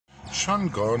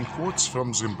Shangaan quartz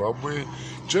from Zimbabwe,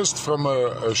 just from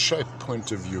a shape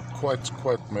point of view,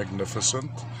 quite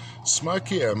magnificent.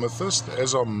 Smoky amethyst,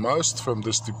 as are most from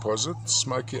this deposit.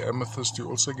 Smoky amethyst, you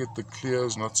also get the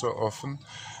clears not so often.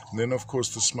 And then of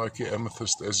course the smoky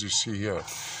amethyst as you see here.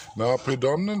 Now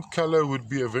predominant color would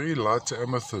be a very light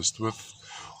amethyst with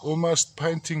almost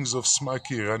paintings of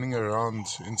smoky running around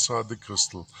inside the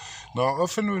crystal. Now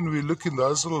often when we look in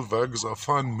those little vugs, I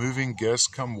find moving gas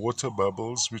come water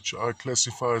bubbles, which I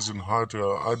classify as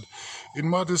anhydro. In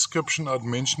my description I'd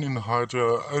mention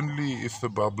anhydro only if the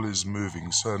bubble is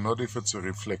moving, so not if it's a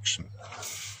reflection.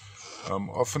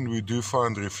 Often we do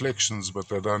find reflections but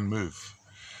they don't move.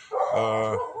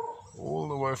 All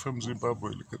the way from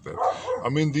Zimbabwe, look at that. I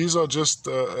mean, these are just,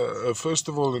 first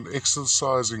of all, an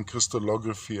exercise in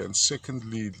crystallography, and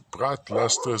secondly, bright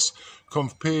lustrous,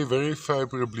 compare very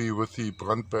favorably with the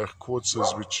Brandberg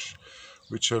quartzes,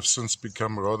 which have since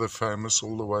become rather famous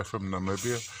all the way from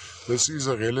Namibia. This is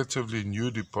a relatively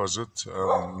new deposit,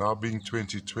 now being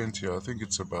 2020. I think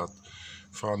it's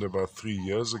found about 3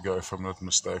 years ago, if I'm not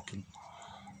mistaken.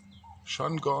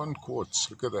 Shangaan quartz,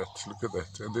 look at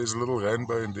that. And there's a little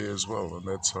rainbow in there as well on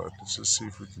that side. Let's just see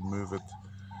if we can move it.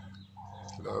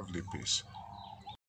 Lovely piece.